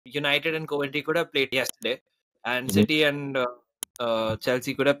United and Coventry could have played yesterday, and City and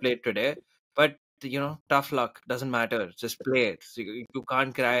Chelsea could have played today. But tough luck doesn't matter. Just play it. So you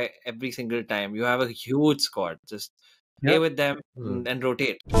can't cry every single time. You have a huge squad. Just play with them and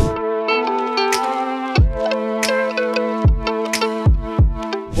rotate.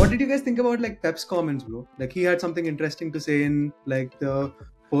 What did you guys think about like Pep's comments, bro? Like he had something interesting to say in like the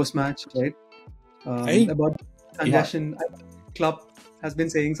post-match, right? About congestion. Club has been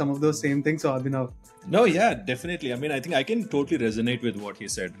saying some of those same things. So Abhinav. No, yeah, definitely. I mean, I think I can totally resonate with what he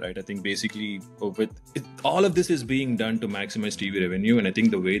said, right? I think basically all of this is being done to maximize TV revenue, and I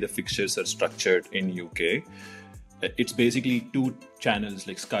think the way the fixtures are structured in UK, it's basically two channels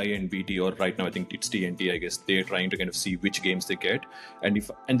like Sky and BT, or right now I think it's TNT. I guess they're trying to kind of see which games they get, and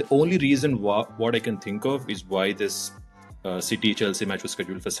the only reason what I can think of is why this City Chelsea match was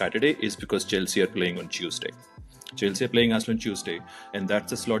scheduled for Saturday is because Chelsea are playing on Tuesday. Chelsea are playing Arsenal on Tuesday, and that's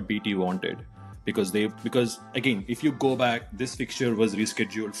the slot BT wanted. Because again, if you go back, this fixture was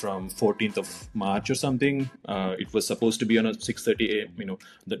rescheduled from 14th of March or something. It was supposed to be on a 6:30 a.m.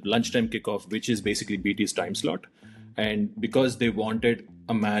 The lunchtime kickoff, which is basically BT's time slot. And because they wanted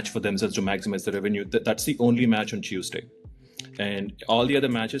a match for themselves to maximize the revenue, that's the only match on Tuesday. And all the other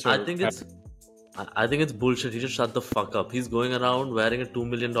matches are... I think it's bullshit. He just shut the fuck up. He's going around wearing a $2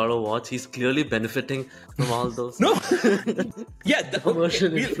 million watch. He's clearly benefiting from all those. No. Yeah, we'll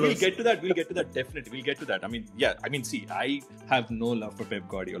get to that. Definitely, we'll get to that. I mean, see, I have no love for Pep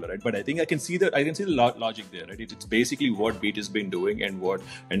Guardiola, right? But I think I can see the logic there, right? It's basically what BT has been doing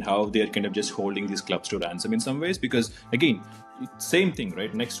and how they're kind of just holding these clubs to ransom in some ways. Because again, same thing,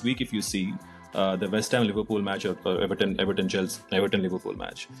 right? Next week, if you see the West Ham Liverpool match or Everton Liverpool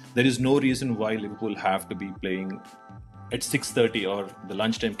match, there is no reason why Liverpool have to be playing at 6:30 or the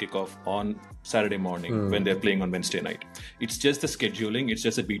lunchtime kickoff on Saturday morning when they're playing on Wednesday night. It's just the scheduling. It's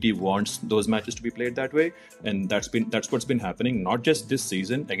just that BT wants those matches to be played that way, and that's what's been happening. Not just this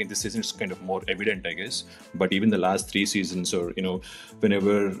season. Again, this season is kind of more evident, I guess. But even the last 3 seasons, or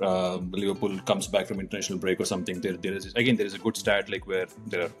whenever Liverpool comes back from international break or something, there is a good stat like where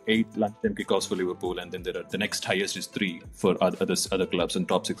there are 8 lunchtime kickoffs for Liverpool, and then the next highest is 3 for other clubs and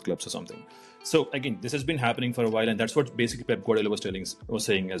top 6 clubs or something. So again, this has been happening for a while, and that's what basically Pep Guardiola was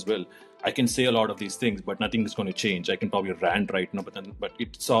saying as well. I can say a lot of these things, but nothing is going to change. I can probably rant right now, but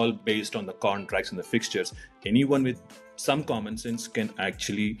it's all based on the contracts and the fixtures. Anyone with some common sense can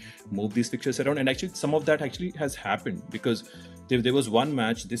actually move these fixtures around, and actually some of that actually has happened, because there was one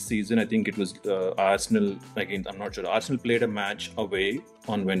match this season. I think it was Arsenal. Again, I'm not sure. Arsenal played a match away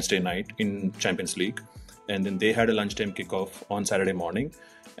on Wednesday night in Champions League, and then they had a lunchtime kickoff on Saturday morning.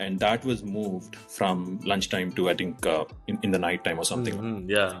 And that was moved from lunchtime to, I think, in the night time or something.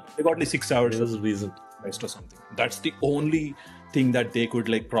 Yeah. They got like 6 hours of reason rest or something. That's the only thing that they could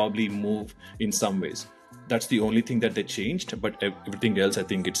probably move in some ways. That's the only thing that they changed. But everything else, I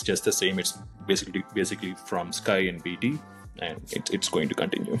think it's just the same. It's basically from Sky and BT, and it's going to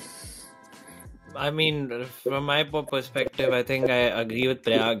continue. I mean, from my perspective, I think I agree with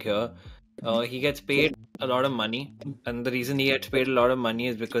Prayag here. He gets paid a lot of money, and the reason he gets paid a lot of money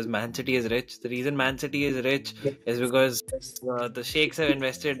is because Man City is rich. The reason Man City is rich is because the sheikhs have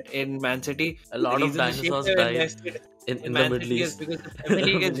invested in Man City. A lot of dinosaurs died in the Middle East because the Premier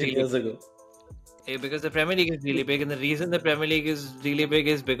League is really years ago. Because the Premier League is really big, and the reason the Premier League is really big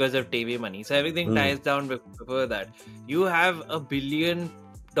is because of TV money. So everything ties down before that. You have $1 billion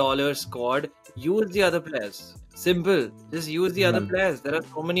squad. Use the other players. Simple. Just use the other players. There are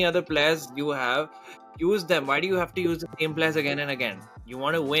so many other players you have. Use them. Why do you have to use the same players again and again? You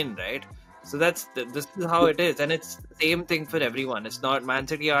want to win, right? So this is how it is, and it's the same thing for everyone. It's not Man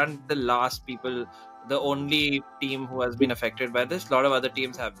City aren't the last people, the only team who has been affected by this. A lot of other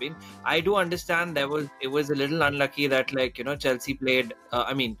teams have been. I do understand it was a little unlucky that Chelsea played.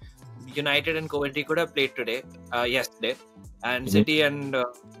 United and Coventry could have played yesterday, and City and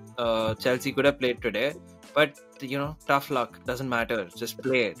Chelsea could have played today. But tough luck doesn't matter. Just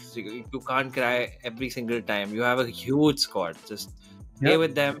play it. You can't cry every single time. You have a huge squad. Just play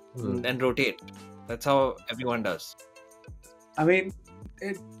with them and rotate. That's how everyone does. I mean,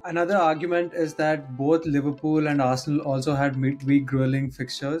 another argument is that both Liverpool and Arsenal also had midweek grueling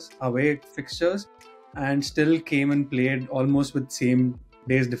away fixtures, and still came and played almost with same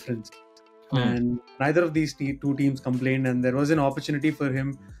days difference. And neither of these two teams complained, and there was an opportunity for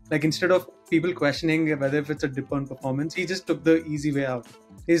him. Instead of people questioning whether if it's a dip on performance, he just took the easy way out.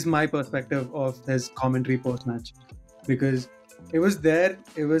 Is my perspective of his commentary post-match, because it was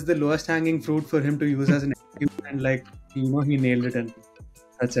the lowest hanging fruit for him to use as an excuse, and he nailed it, and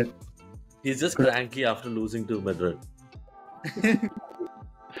that's it. He's just cranky after losing to Madrid.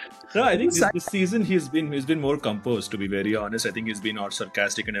 No, I think this season he's been more composed. To be very honest, I think he's been all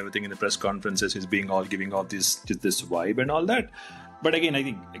sarcastic and everything in the press conferences. He's being all giving off this vibe and all that. But again, I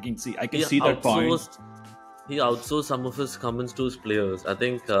can see that point. He outsourced some of his comments to his players. I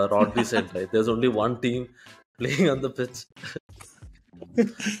think Rodri said, right, there's only one team playing on the pitch.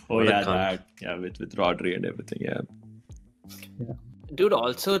 Oh yeah, with Rodri and everything, yeah. Dude,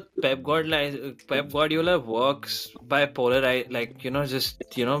 also Pep Guardiola works by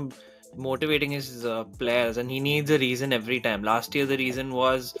motivating his players, and he needs a reason every time. Last year the reason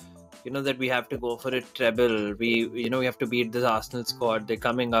was that we have to go for a treble. We have to beat this Arsenal squad. They're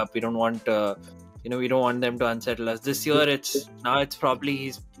coming up. We don't want we don't want them to unsettle us. This year he's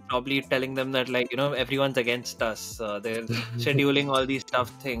probably telling them that everyone's against us. They're scheduling all these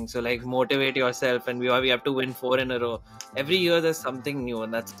tough things. So motivate yourself, and we have to win 4 in a row. Every year there's something new,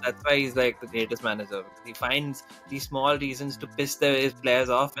 and that's why he's the greatest manager. He finds these small reasons to piss his players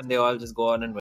off, and they all just go on and win.